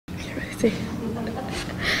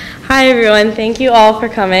Hi everyone, thank you all for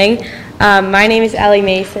coming. My name is Ellie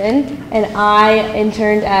Masson, and I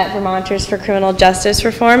interned at Vermonters for Criminal Justice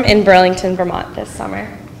Reform in Burlington, Vermont this summer.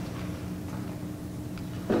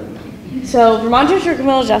 So Vermonters for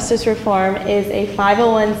Criminal Justice Reform is a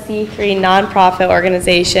 501c3 nonprofit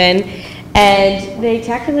organization, and they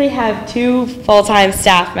technically have 2 full-time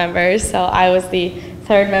staff members, so I was the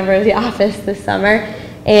 3rd member of the office this summer,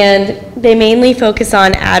 and they mainly focus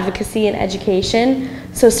on advocacy and education,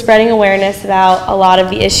 so spreading awareness about a lot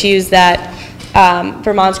of the issues that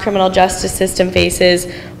Vermont's criminal justice system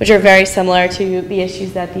faces, which are very similar to the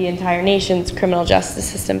issues that the entire nation's criminal justice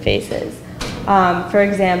system faces. For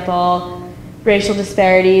example, racial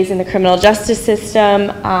disparities in the criminal justice system,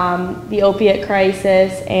 the opiate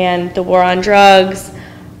crisis and the war on drugs,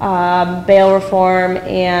 bail reform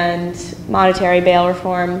and monetary bail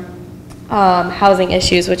reform, housing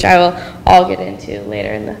issues, which I will all get into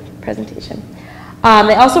later in the presentation.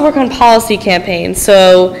 They also work on policy campaigns,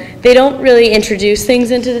 so they don't really introduce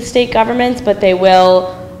things into the state governments, but they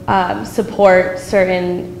will support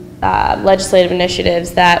certain legislative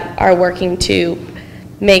initiatives that are working to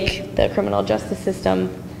make the criminal justice system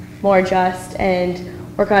more just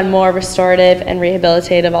and work on more restorative and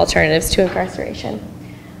rehabilitative alternatives to incarceration.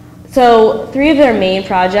 So 3 of their main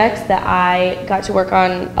projects that I got to work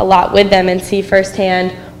on a lot with them and see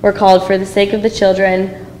firsthand were called For the Sake of the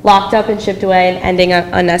Children, Locked Up and Shipped Away, and Ending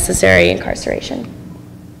Unnecessary Incarceration.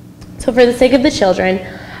 So For the Sake of the Children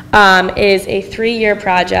is a 3-year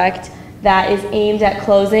project that is aimed at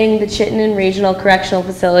closing the Chittenden Regional Correctional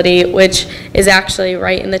Facility, which is actually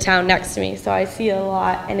right in the town next to me. So I see it a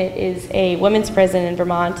lot, and it is a women's prison in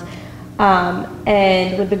Vermont,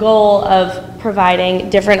 and with the goal of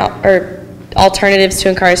providing different alternatives to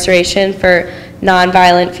incarceration for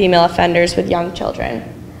nonviolent female offenders with young children.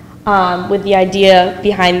 With the idea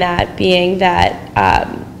behind that being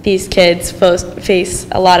that these kids face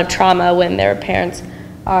a lot of trauma when their parents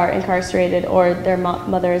are incarcerated or their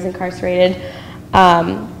mother is incarcerated.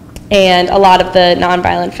 And a lot of the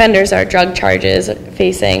nonviolent offenders are drug charges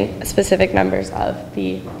facing specific members of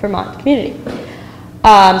the Vermont community.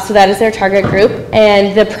 So that is their target group.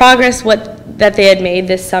 And the progress that they had made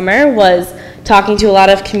this summer was talking to a lot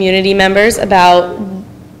of community members about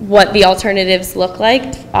what the alternatives look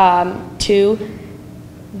like to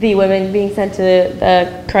the women being sent to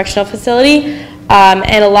the correctional facility.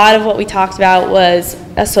 And a lot of what we talked about was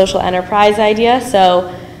a social enterprise idea,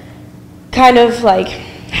 so kind of like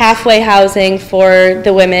halfway housing for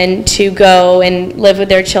the women to go and live with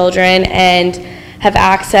their children and have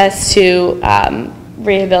access to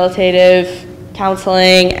rehabilitative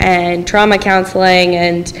counseling and trauma counseling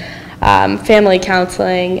and family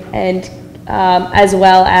counseling, and as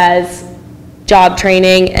well as job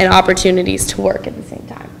training and opportunities to work at the same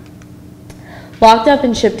time. Locked Up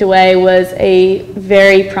and Shipped Away was a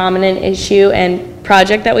very prominent issue and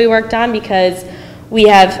project that we worked on because we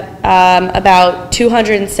have about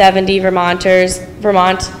 270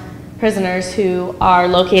 Vermont prisoners who are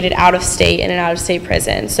located out of state in an out-of-state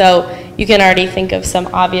prison. So you can already think of some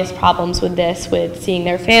obvious problems with this, with seeing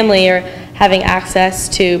their family or having access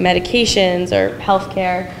to medications or health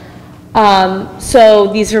care.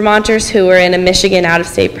 So these Vermonters who were in a Michigan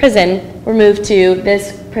out-of-state prison were moved to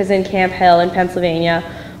this prison, Camp Hill in Pennsylvania,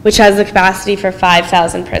 which has the capacity for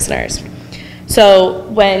 5,000 prisoners. So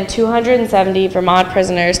when 270 Vermont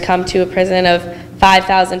prisoners come to a prison of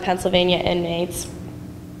 5,000 Pennsylvania inmates,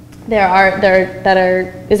 is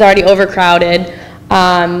already overcrowded,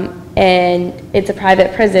 and it's a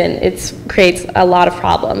private prison. It creates a lot of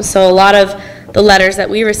problems. So a lot of the letters that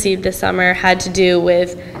we received this summer had to do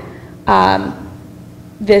with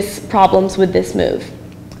problems with this move.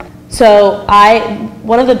 So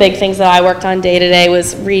one of the big things that I worked on day to day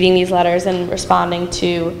was reading these letters and responding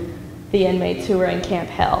to the inmates who were in Camp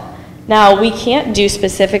Hill. Now, we can't do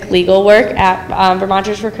specific legal work at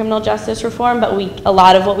Vermonters for Criminal Justice Reform, but a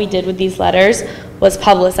lot of what we did with these letters was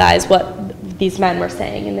publicize what these men were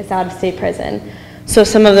saying in this out-of-state prison. So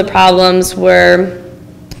some of the problems were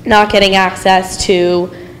not getting access to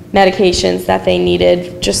medications that they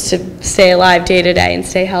needed just to stay alive day to day and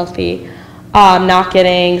stay healthy, not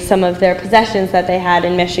getting some of their possessions that they had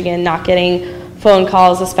in Michigan, not getting phone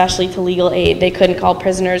calls, especially to legal aid. They couldn't call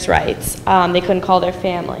prisoners' rights. They couldn't call their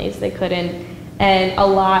families. They couldn't, and a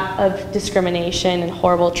lot of discrimination and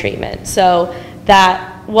horrible treatment. So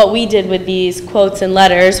what we did with these quotes and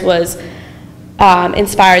letters was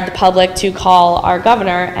inspired the public to call our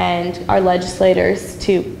governor and our legislators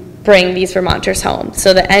to bring these Vermonters home.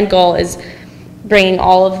 So the end goal is bringing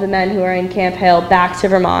all of the men who are in Camp Hill back to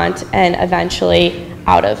Vermont and eventually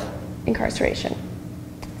out of incarceration.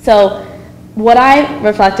 So what I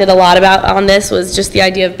reflected a lot about on this was just the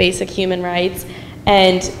idea of basic human rights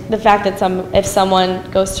and the fact that if someone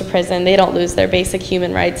goes to prison, they don't lose their basic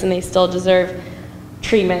human rights and they still deserve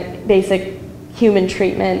treatment, basic human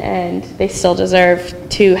treatment, and they still deserve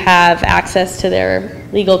to have access to their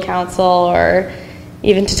legal counsel or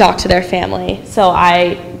even to talk to their family. So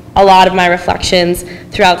a lot of my reflections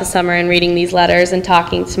throughout the summer and reading these letters and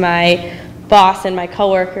talking to my boss and my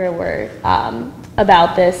coworker were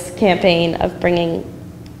about this campaign of bringing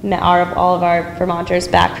all of our Vermonters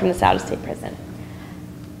back from this out-of-state prison.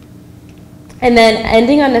 And then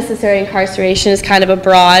ending unnecessary incarceration is kind of a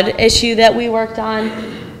broad issue that we worked on.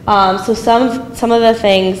 So some of the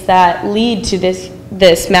things that lead to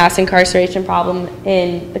this mass incarceration problem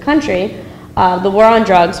in the country, the war on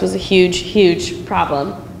drugs was a huge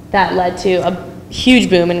problem that led to a huge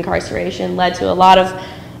boom in incarceration, led to a lot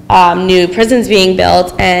of new prisons being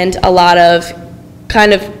built and a lot of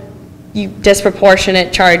kind of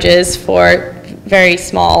disproportionate charges for very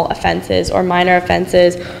small offenses or minor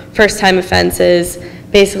offenses, first-time offenses,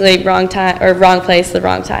 basically wrong place, the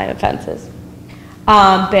wrong time offenses.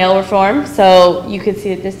 Bail reform, so you could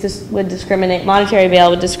see that this would discriminate, monetary bail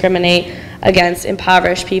would discriminate against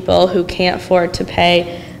impoverished people who can't afford to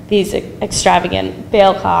pay these extravagant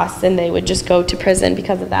bail costs, and they would just go to prison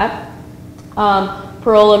because of that.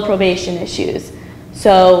 Parole and probation issues.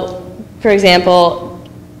 So, for example,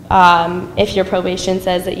 if your probation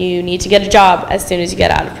says that you need to get a job as soon as you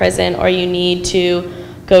get out of prison, or you need to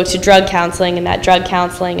go to drug counseling, and that drug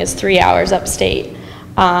counseling is 3 hours upstate.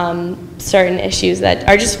 Certain issues that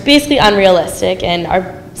are just basically unrealistic and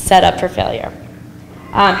are set up for failure.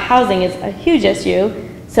 Housing is a huge issue,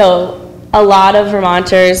 so a lot of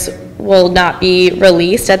Vermonters will not be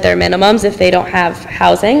released at their minimums if they don't have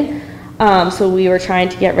housing, so we were trying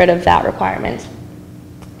to get rid of that requirement.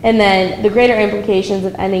 And then the greater implications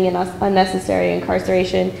of ending unnecessary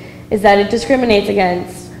incarceration is that it discriminates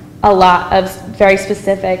against a lot of very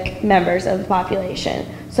specific members of the population.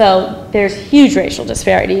 So there's huge racial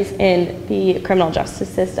disparities in the criminal justice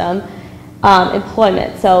system.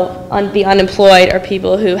 Employment, so the unemployed or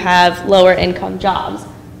people who have lower income jobs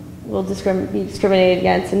will be discriminated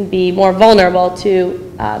against and be more vulnerable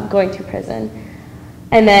to going to prison.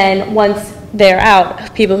 And then once they're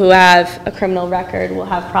out, people who have a criminal record will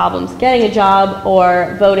have problems getting a job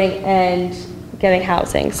or voting and getting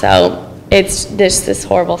housing. So it's this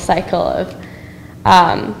horrible cycle of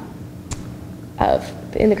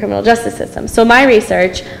in the criminal justice system. So my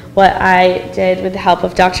research, what I did with the help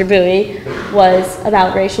of Dr. Bowie, was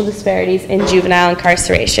about racial disparities in juvenile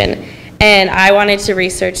incarceration. And I wanted to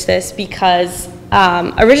research this because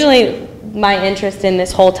originally my interest in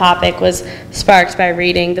this whole topic was sparked by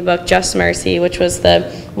reading the book Just Mercy, which was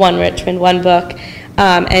the One Richmond One book,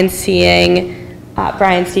 and seeing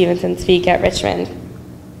Brian Stevenson speak at Richmond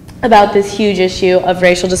about this huge issue of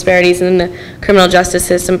racial disparities in the criminal justice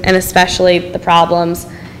system, and especially the problems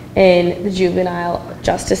in the juvenile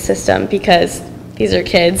justice system, because these are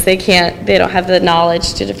kids, they don't have the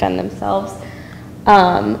knowledge to defend themselves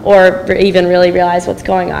or even really realize what's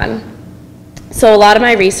going on. So a lot of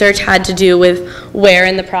my research had to do with where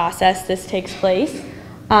in the process this takes place,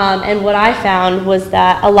 and what I found was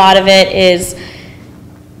that a lot of it is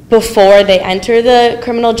before they enter the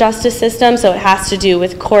criminal justice system, so it has to do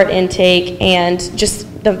with court intake and just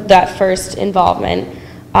that first involvement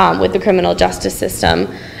with the criminal justice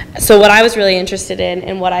system. So what I was really interested in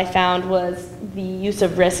and what I found was the use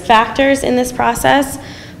of risk factors in this process.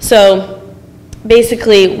 So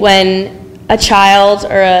basically when a child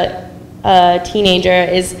or a teenager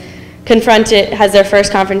is has their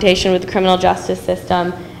first confrontation with the criminal justice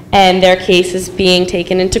system and their case is being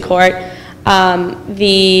taken into court,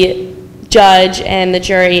 the judge and the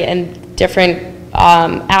jury and different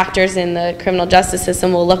actors in the criminal justice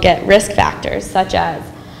system will look at risk factors such as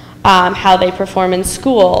how they perform in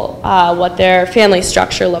school, what their family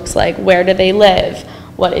structure looks like, where do they live,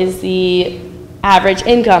 what is the average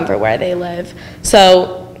income for where they live.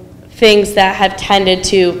 So things that have tended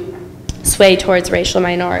to sway towards racial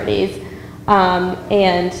minorities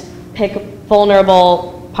and pick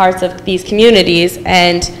vulnerable parts of these communities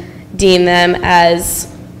and deem them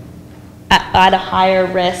as at a higher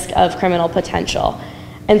risk of criminal potential.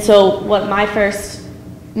 And so what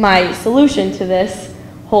my solution to this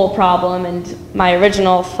whole problem and my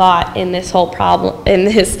original thought in this whole problem, in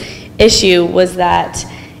this issue, was that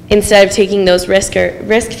instead of taking those risk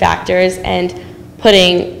factors and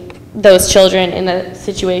putting those children in a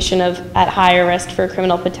situation of at higher risk for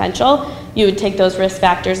criminal potential, you would take those risk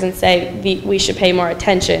factors and say we should pay more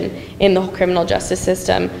attention in the criminal justice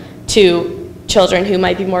system to children who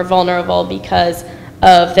might be more vulnerable because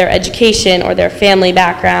of their education or their family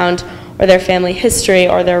background or their family history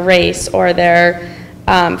or their race or their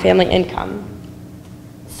family income.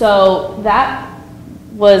 So that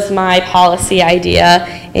was my policy idea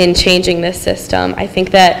in changing this system. I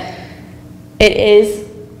think that it is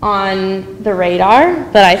on the radar,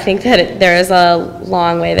 but I think that there is a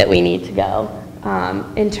long way that we need to go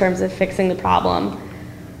in terms of fixing the problem.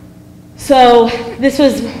 So this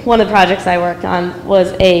was one of the projects I worked on,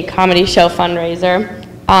 was a comedy show fundraiser,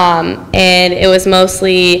 and it was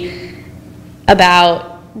mostly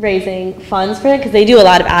about raising funds for it because they do a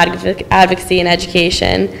lot of advocacy and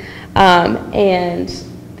education, and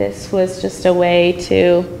this was just a way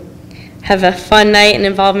to have a fun night and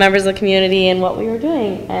involve members of the community in what we were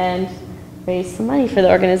doing and raise some money for the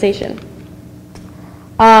organization.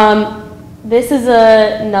 This is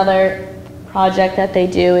another project that they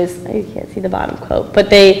do. You can't see the bottom quote, but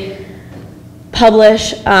they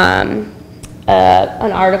publish an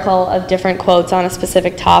article of different quotes on a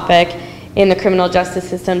specific topic in the criminal justice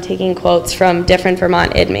system, taking quotes from different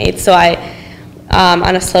Vermont inmates. So I,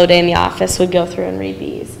 on a slow day in the office, would go through and read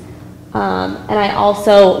these. And I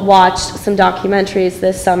also watched some documentaries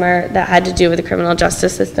this summer that had to do with the criminal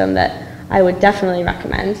justice system that I would definitely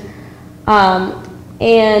recommend.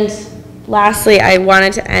 And lastly, I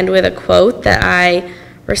wanted to end with a quote that I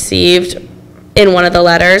received in one of the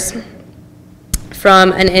letters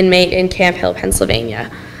from an inmate in Camp Hill,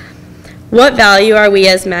 Pennsylvania. What value are we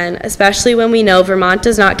as men, especially when we know Vermont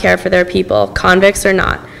does not care for their people, convicts or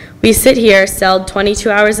not? We sit here, celled 22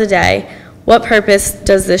 hours a day. What purpose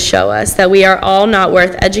does this show us? That we are all not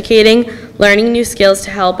worth educating, learning new skills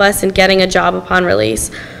to help us, and getting a job upon release.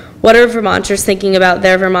 What are Vermonters thinking about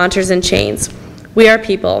their Vermonters in chains? We are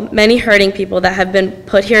people, many hurting people that have been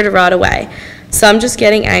put here to rot away. Some just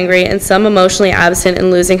getting angry and some emotionally absent and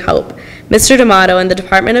losing hope. Mr. D'Amato and the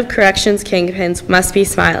Department of Corrections kingpins must be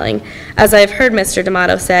smiling. As I have heard Mr.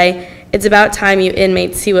 D'Amato say, it's about time you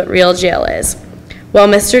inmates see what real jail is. Well,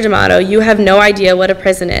 Mr. D'Amato, you have no idea what a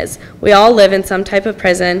prison is. We all live in some type of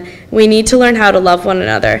prison. We need to learn how to love one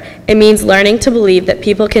another. It means learning to believe that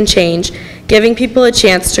people can change, giving people a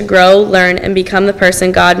chance to grow, learn, and become the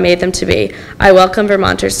person God made them to be. I welcome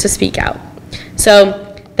Vermonters to speak out. So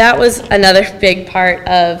that was another big part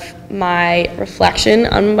of my reflection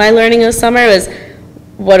on my learning this summer was,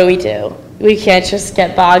 what do? We can't just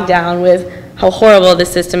get bogged down with how horrible the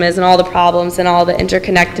system is and all the problems and all the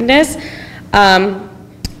interconnectedness.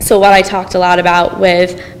 So what I talked a lot about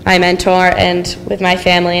with my mentor and with my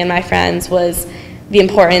family and my friends was the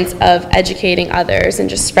importance of educating others and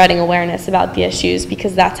just spreading awareness about the issues,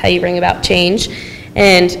 because that's how you bring about change.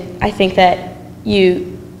 And I think that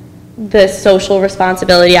the social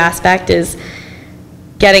responsibility aspect is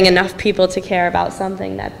getting enough people to care about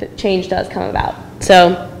something that the change does come about.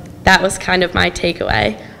 So that was kind of my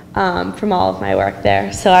takeaway from all of my work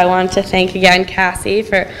there. So I want to thank again Cassie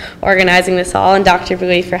for organizing this all, and Dr.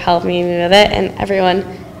 Bowie for helping me with it, and everyone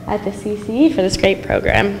at the CCE for this great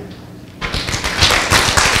program.